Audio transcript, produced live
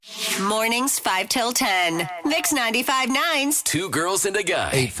Mornings 5 till 10. Mix 95.9's. Two girls and a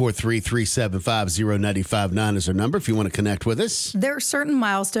guy. 843-375-0959 is our number if you want to connect with us. There are certain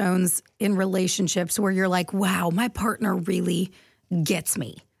milestones in relationships where you're like, wow, my partner really gets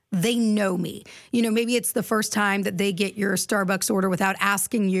me. They know me. You know, maybe it's the first time that they get your Starbucks order without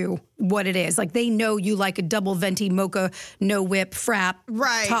asking you what it is. Like they know you like a double venti mocha, no whip, frap,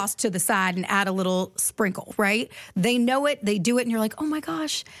 Right. tossed to the side and add a little sprinkle, right? They know it, they do it, and you're like, oh my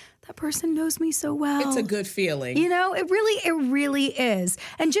gosh, that person knows me so well. It's a good feeling. You know, it really is.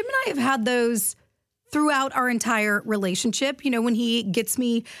 And Jim and I have had those throughout our entire relationship. You know, when he gets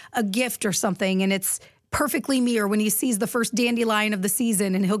me a gift or something and it's perfectly me, or when he sees the first dandelion of the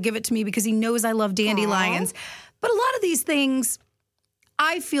season and he'll give it to me because he knows I love dandelions. But a lot of these things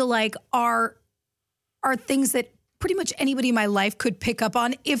I feel like are things that pretty much anybody in my life could pick up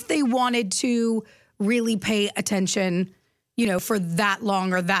on if they wanted to really pay attention, you know, for that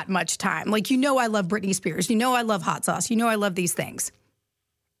long or that much time. Like, you know, I love Britney Spears. You know, I love hot sauce. You know, I love these things.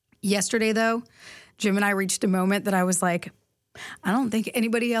 Yesterday, though, Jim and I reached a moment that I was like, I don't think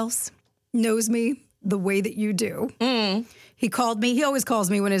anybody else knows me the way that you do. He called me. He always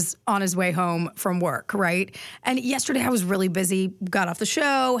calls me when he's on his way home from work, right? And yesterday I was really busy, got off the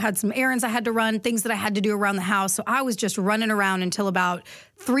show, had some errands I had to run, things that I had to do around the house. So I was just running around until about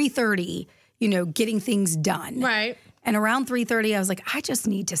 3:30, you know, getting things done. Right. And around 3:30, I was like, I just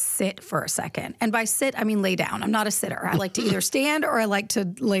need to sit for a second. And by sit, I mean lay down. I'm not a sitter. I like to either stand or I like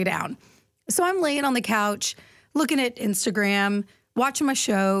to lay down. So I'm laying on the couch, looking at Instagram, watching my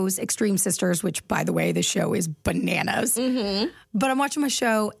shows, Extreme Sisters, which, by the way, the show is bananas. But I'm watching my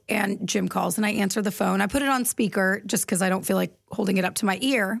show, and Jim calls, and I answer the phone. I put it on speaker just because I don't feel like holding it up to my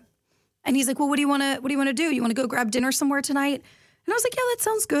ear. And he's like, well, what do you want to do? You want to go grab dinner somewhere tonight? And I was like, yeah, that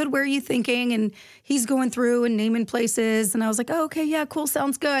sounds good. Where are you thinking? And he's going through and naming places. And I was like, oh, okay, yeah, cool,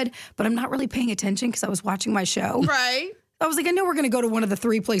 sounds good. But I'm not really paying attention because I was watching my show. Right. I was like, I know we're going to go to one of the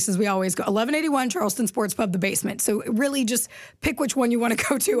three places we always go. 1181 Charleston Sports Pub, the basement. So really just pick which one you want to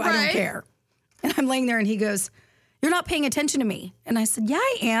go to. I don't Right. care. And I'm laying there and he goes, you're not paying attention to me. And I said, yeah,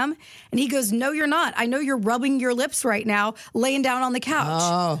 I am. And he goes, no, you're not. I know you're rubbing your lips right now, laying down on the couch.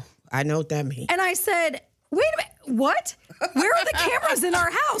 Oh, I know what that means. And I said, wait a minute, what? Where are the cameras in our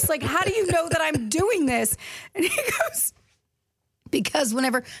house? Like, how do you know that I'm doing this? And he goes, because when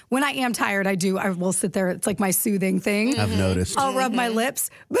I am tired, I will sit there. It's like my soothing thing. I've noticed. I'll rub my lips.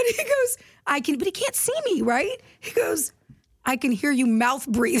 But he goes, but he can't see me, right? He goes, I can hear you mouth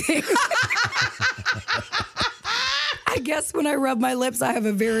breathing. I guess when I rub my lips, I have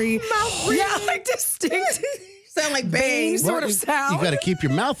a very distinct Sound like bangs. sort of sound. You got to keep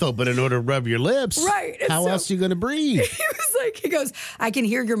your mouth open in order to rub your lips. Right. And How so- else are you going to breathe? He goes, I can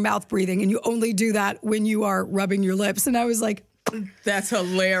hear your mouth breathing, and you only do that when you are rubbing your lips. And I was like, That's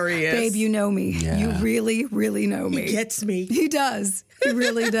hilarious. babe, you know me. Yeah. You really, really know me. He gets me. He does. He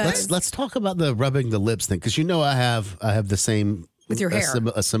really does. Let's talk about the rubbing the lips thing, because you know I have the same With your hair.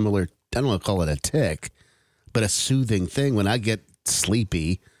 a similar, I don't want to call it a tick, but a soothing thing. When I get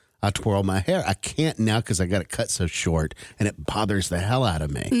sleepy, I twirl my hair. I can't now because I got it cut so short, and it bothers the hell out of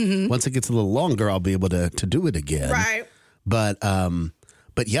me. Once it gets a little longer, I'll be able to do it again. Right. But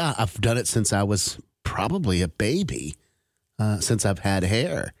yeah, I've done it since I was probably a baby, since I've had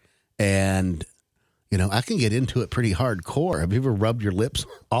hair, and you know I can get into it pretty hardcore. Have you ever rubbed your lips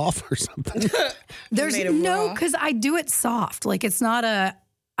off or something? There's made it no, raw. because I do it soft. Like it's not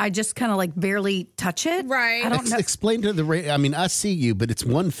I just kind of like barely touch it. Right. I don't know. Explain to I mean, I see you, but it's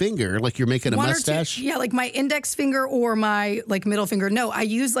one finger, like you're making a One or two- mustache. yeah, like my index finger or my like middle finger. No, I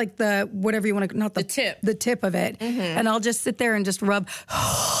use like the whatever you want to, not the tip. the tip of it, and I'll just sit there and just rub.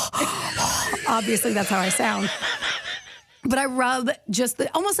 Obviously, that's how I sound. But I rub just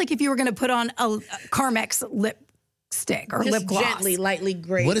almost like if you were going to put on a Carmex lipstick or Just lip gloss. gently, lightly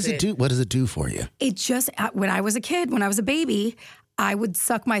graze What does it do? What does it do for you? It just, when I was a kid, when I was a baby, I would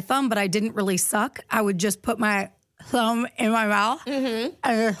suck my thumb, but I didn't really suck. I would just put my thumb in my mouth and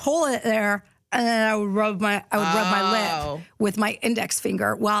just hold it there, and then I would rub my lip with my index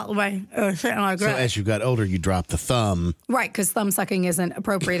finger while my sitting like So that. as you got older, you dropped the thumb. Right, because thumb sucking isn't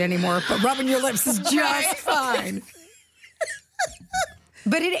appropriate anymore, but rubbing your lips is just fine.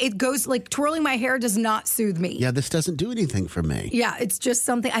 But it goes like twirling my hair does not soothe me. Yeah, this doesn't do anything for me. Yeah, it's just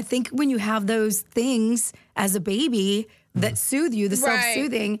something. I think when you have those things as a baby that soothe you, the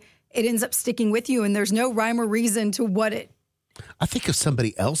self-soothing, it ends up sticking with you, and there's no rhyme or reason to what it. I think if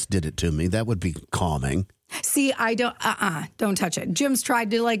somebody else did it to me, that would be calming. See, I don't. Don't touch it. Jim's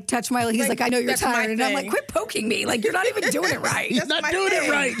tried to like touch my. He's like, I know you're that's my tired, and I'm like, thing. quit poking me. Like you're not even doing it right. He's not my doing thing.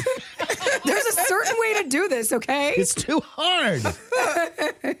 it right. There's a certain way to do this. Okay. It's too hard.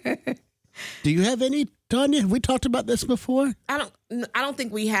 Do you have any, Tanya? Have we talked about this before? I don't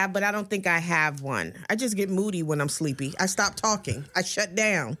think we have, but I don't think I have one. I just get moody when I'm sleepy. I stop talking. I shut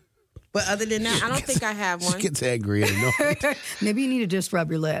down. But other than that, I don't think I have one. She gets angry and annoyed. Maybe you need to just rub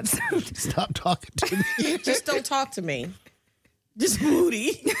your lips. Stop talking to me. Just don't talk to me. Just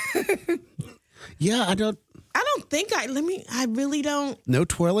moody. Yeah, I don't. I really don't. No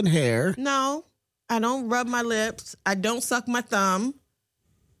twirling hair. No, I don't rub my lips. I don't suck my thumb.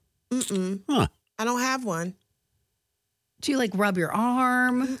 Huh. I don't have one. Do you like rub your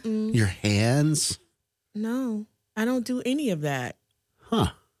arm? Your hands. No, I don't do any of that. Huh.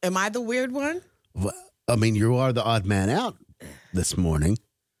 Am I the weird one? Well, I mean, you are the odd man out this morning.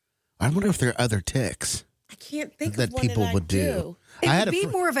 I wonder if there are other ticks I can't think that of one people that I would do. It I had would a be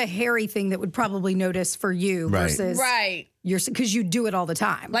fr- more of a hairy thing that would probably notice for you Right. versus Right. because you do it all the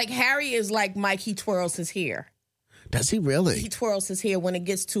time. Like Harry is like Mike. He twirls his hair. Does he He really? twirls his hair when it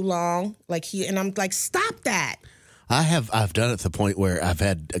gets too long. And I'm like, stop that. I've done it to the point where I've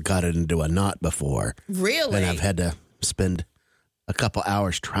got it into a knot before. Really? And I've had to spend a couple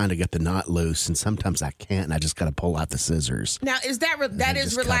hours trying to get the knot loose, and sometimes I can't, and I just got to pull out the scissors. Now, is that then is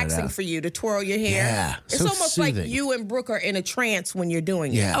just cut it relaxing out. for you to twirl your hair? Yeah, It's so almost soothing. like you and Brooke are in a trance when you're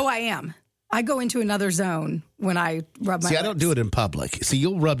doing it. Yeah. Oh, I am. I go into another zone when I rub my See, lips. I don't do it in public. See,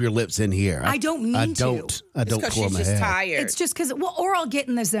 you'll rub your lips in here. I don't mean I to. don't. I It's don't because twirl she's my just hair. tired. It's just because, or I'll get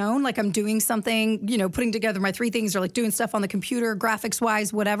in the zone, like I'm doing something, putting together my three things or like doing stuff on the computer, graphics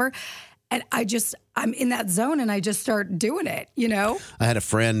wise, whatever. And I'm in that zone and I just start doing it, I had a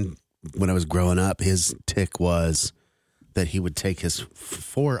friend when I was growing up. His tick was that he would take his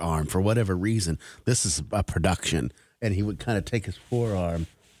forearm for whatever reason. This is a production, and he would kind of take his forearm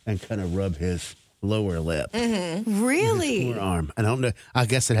and kind of rub his lower lip. Really? Forearm. I don't know. I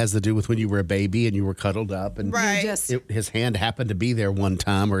guess it has to do with when you were a baby and you were cuddled up, and Right. his hand happened to be there one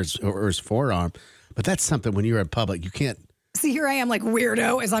time, or his forearm. But that's something when you're in public, you can't. See, here I am like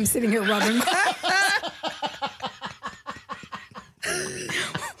weirdo as I'm sitting here rubbing.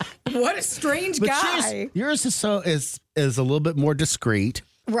 What a strange But guy. yours is is a little bit more discreet.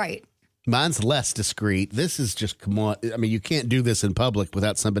 Right. Mine's less discreet. This is just, come on. I mean, you can't do this in public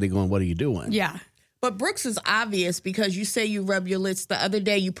without somebody going, "What are you doing?" Yeah. But Brooks is obvious because you say you rub your lips. The other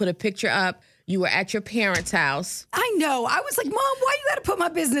day you put a picture up. You were at your parents' house. I know. I was like, Mom, why you got to put my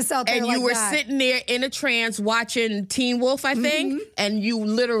business out there And like you were that? sitting there in a trance watching Teen Wolf, I think, and you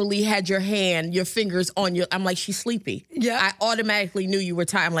literally had your fingers on your. I'm like, she's sleepy. Yeah. I automatically knew you were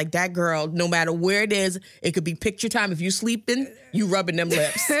tired. I'm like, that girl, no matter where it is, it could be picture time. If you sleeping, you rubbing them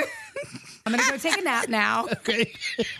lips. I'm going to go take a nap now. Okay.